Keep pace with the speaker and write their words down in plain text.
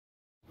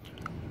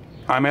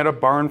I'm at a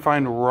barn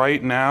find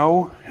right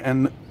now,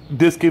 and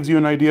this gives you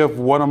an idea of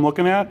what I'm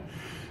looking at.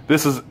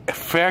 This is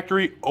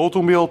factory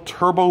Oldsmobile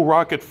turbo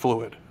rocket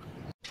fluid.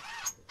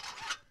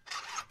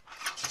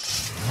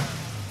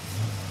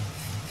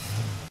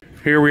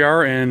 Here we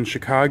are in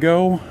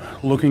Chicago,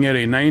 looking at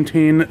a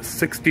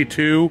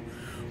 1962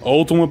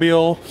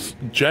 Oldsmobile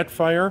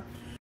Jetfire.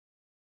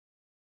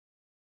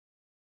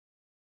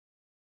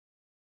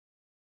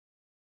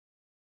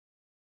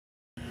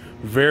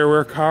 Very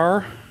rare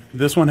car.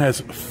 This one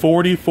has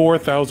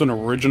 44,000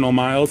 original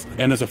miles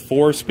and is a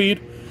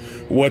 4-speed.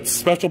 What's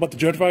special about the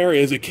Jetfire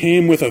is it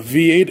came with a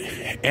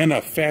V8 and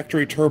a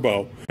factory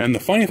turbo. And the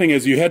funny thing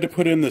is you had to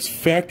put in this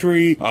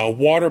factory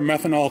water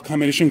methanol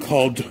combination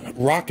called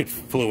rocket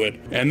fluid.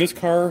 And this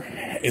car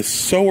is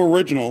so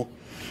original,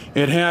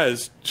 it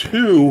has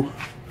 2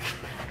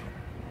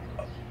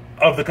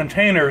 of the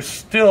containers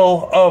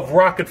still of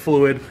rocket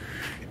fluid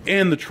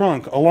in the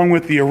trunk, along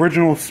with the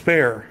original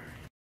spare.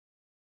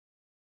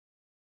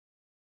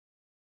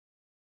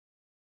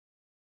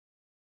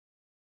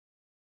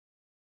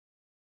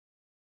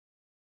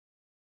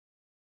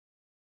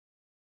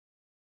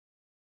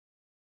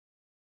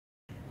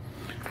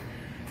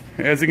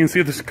 As you can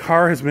see, this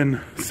car has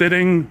been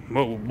sitting,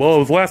 well, it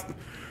was last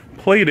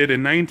plated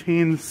in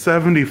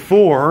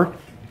 1974.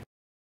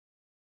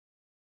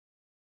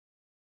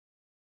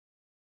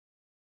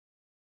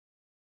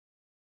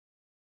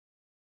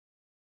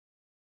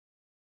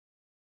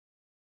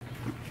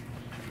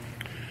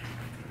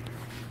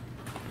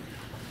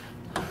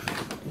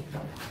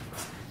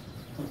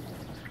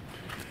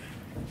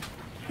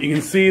 You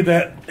can see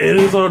that it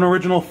is an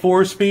original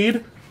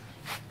 4-speed.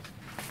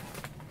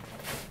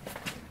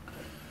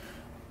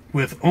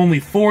 With only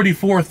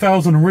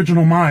 44,000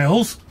 original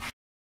miles.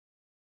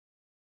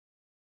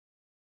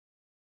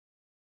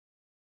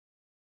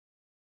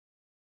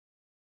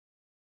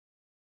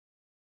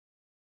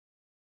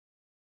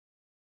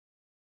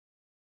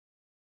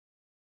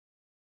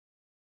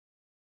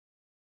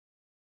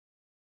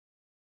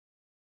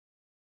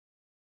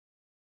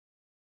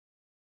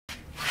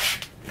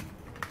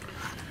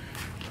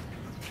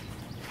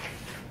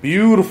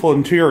 Beautiful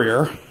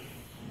interior.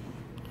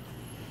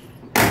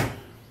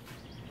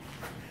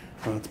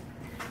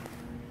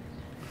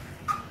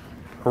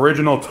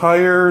 Original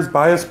tires,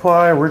 bias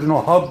ply,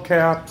 original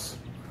hubcaps,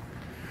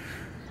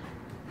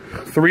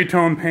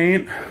 3-tone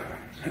paint.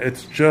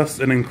 It's just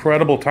an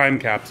incredible time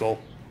capsule.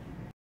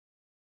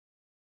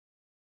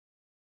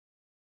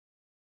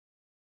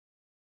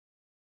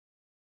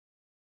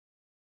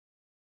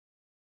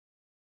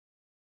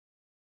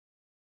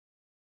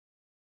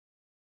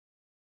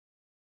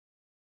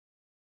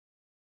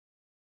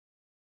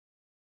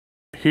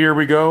 Here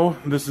we go.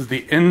 This is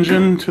the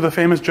engine to the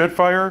famous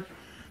Jetfire.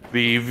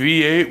 The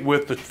V8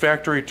 with the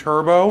factory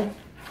turbo,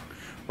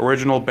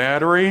 original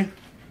battery,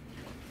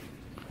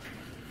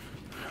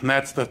 and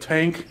that's the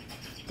tank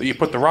that you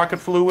put the rocket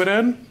fluid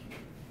in.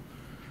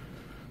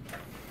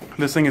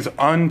 This thing is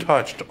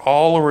untouched,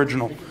 all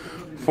original,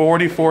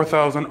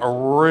 44,000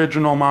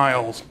 original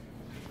miles.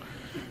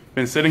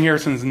 Been sitting here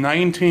since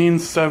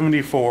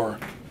 1974.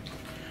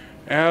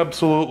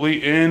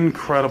 Absolutely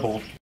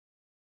incredible.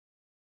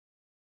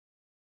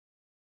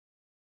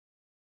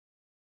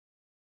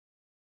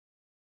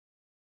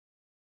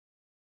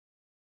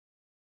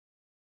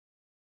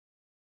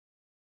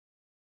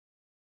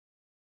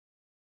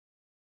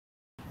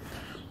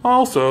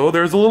 Also,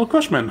 there's a little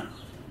Cushman.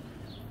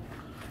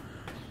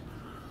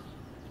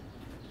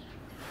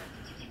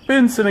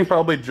 Been sitting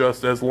probably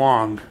just as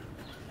long.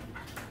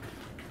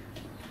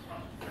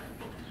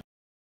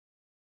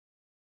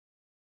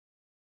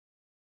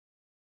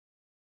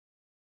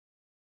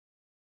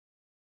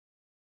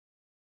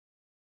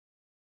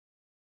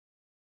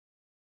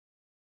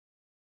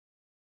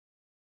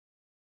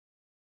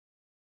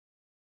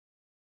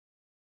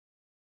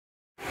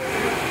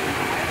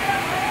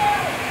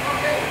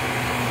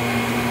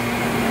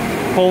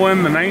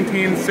 Pulling the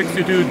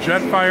 1962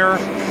 Jetfire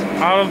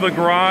out of the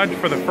garage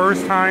for the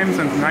first time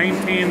since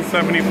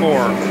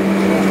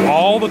 1974.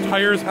 All the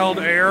tires held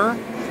air.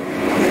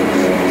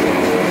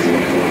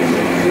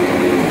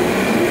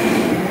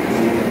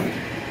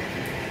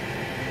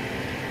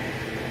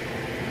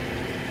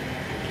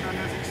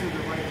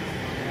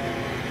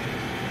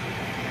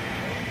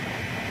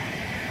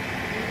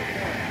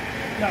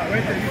 Yeah,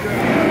 right there.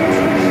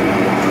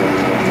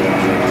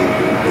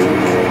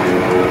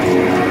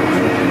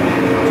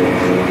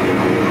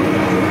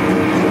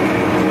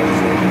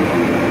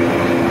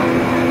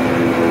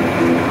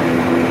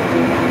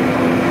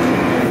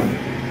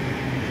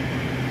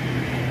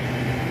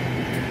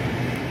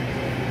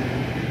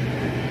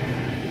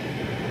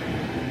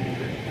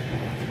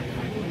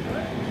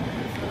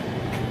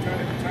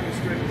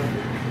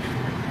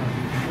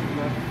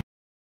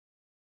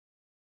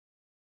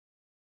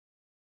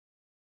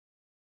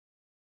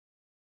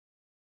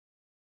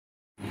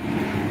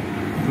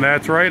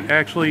 That's right,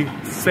 actually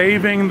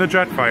saving the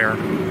Jetfire.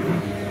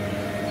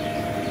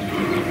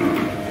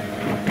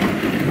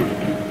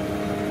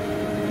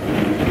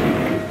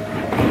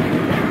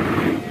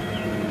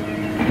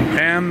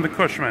 And and the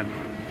Cushman.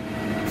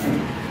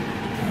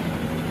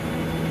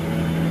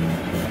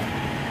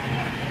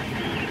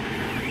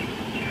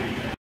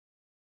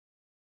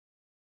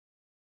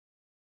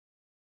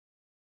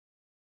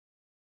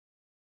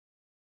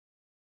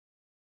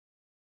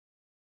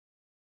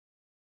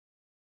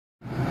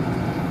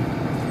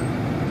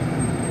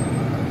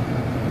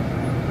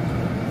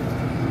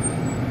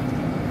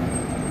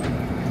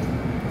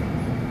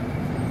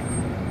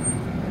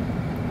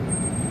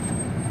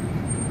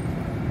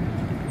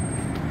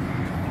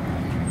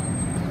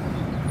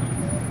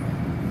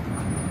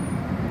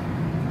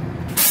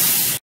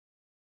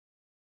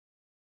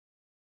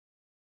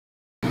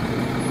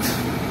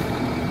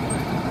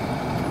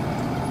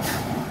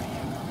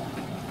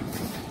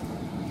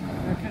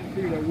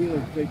 That wheel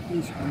is big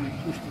piece when you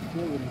push the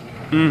forward.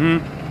 Mm-hmm.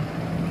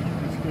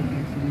 That's good,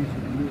 makes it easier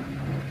to move.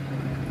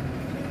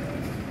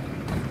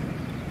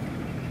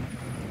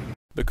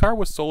 The car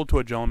was sold to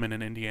a gentleman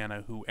in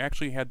Indiana who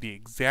actually had the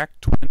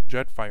exact twin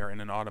Jetfire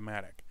in an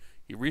automatic.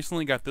 He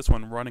recently got this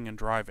one running and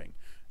driving,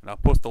 and I'll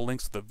post the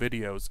links to the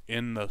videos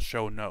in the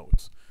show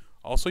notes.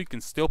 Also, you can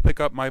still pick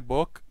up my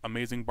book,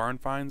 Amazing Barn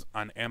Finds,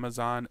 on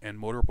Amazon and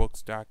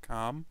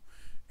motorbooks.com.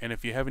 And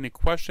if you have any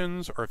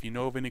questions or if you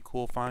know of any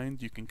cool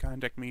finds, you can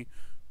contact me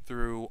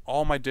through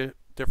all my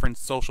different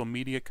social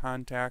media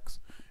contacts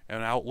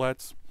and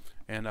outlets.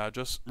 And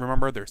just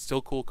remember, there's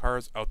still cool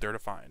cars out there to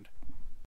find.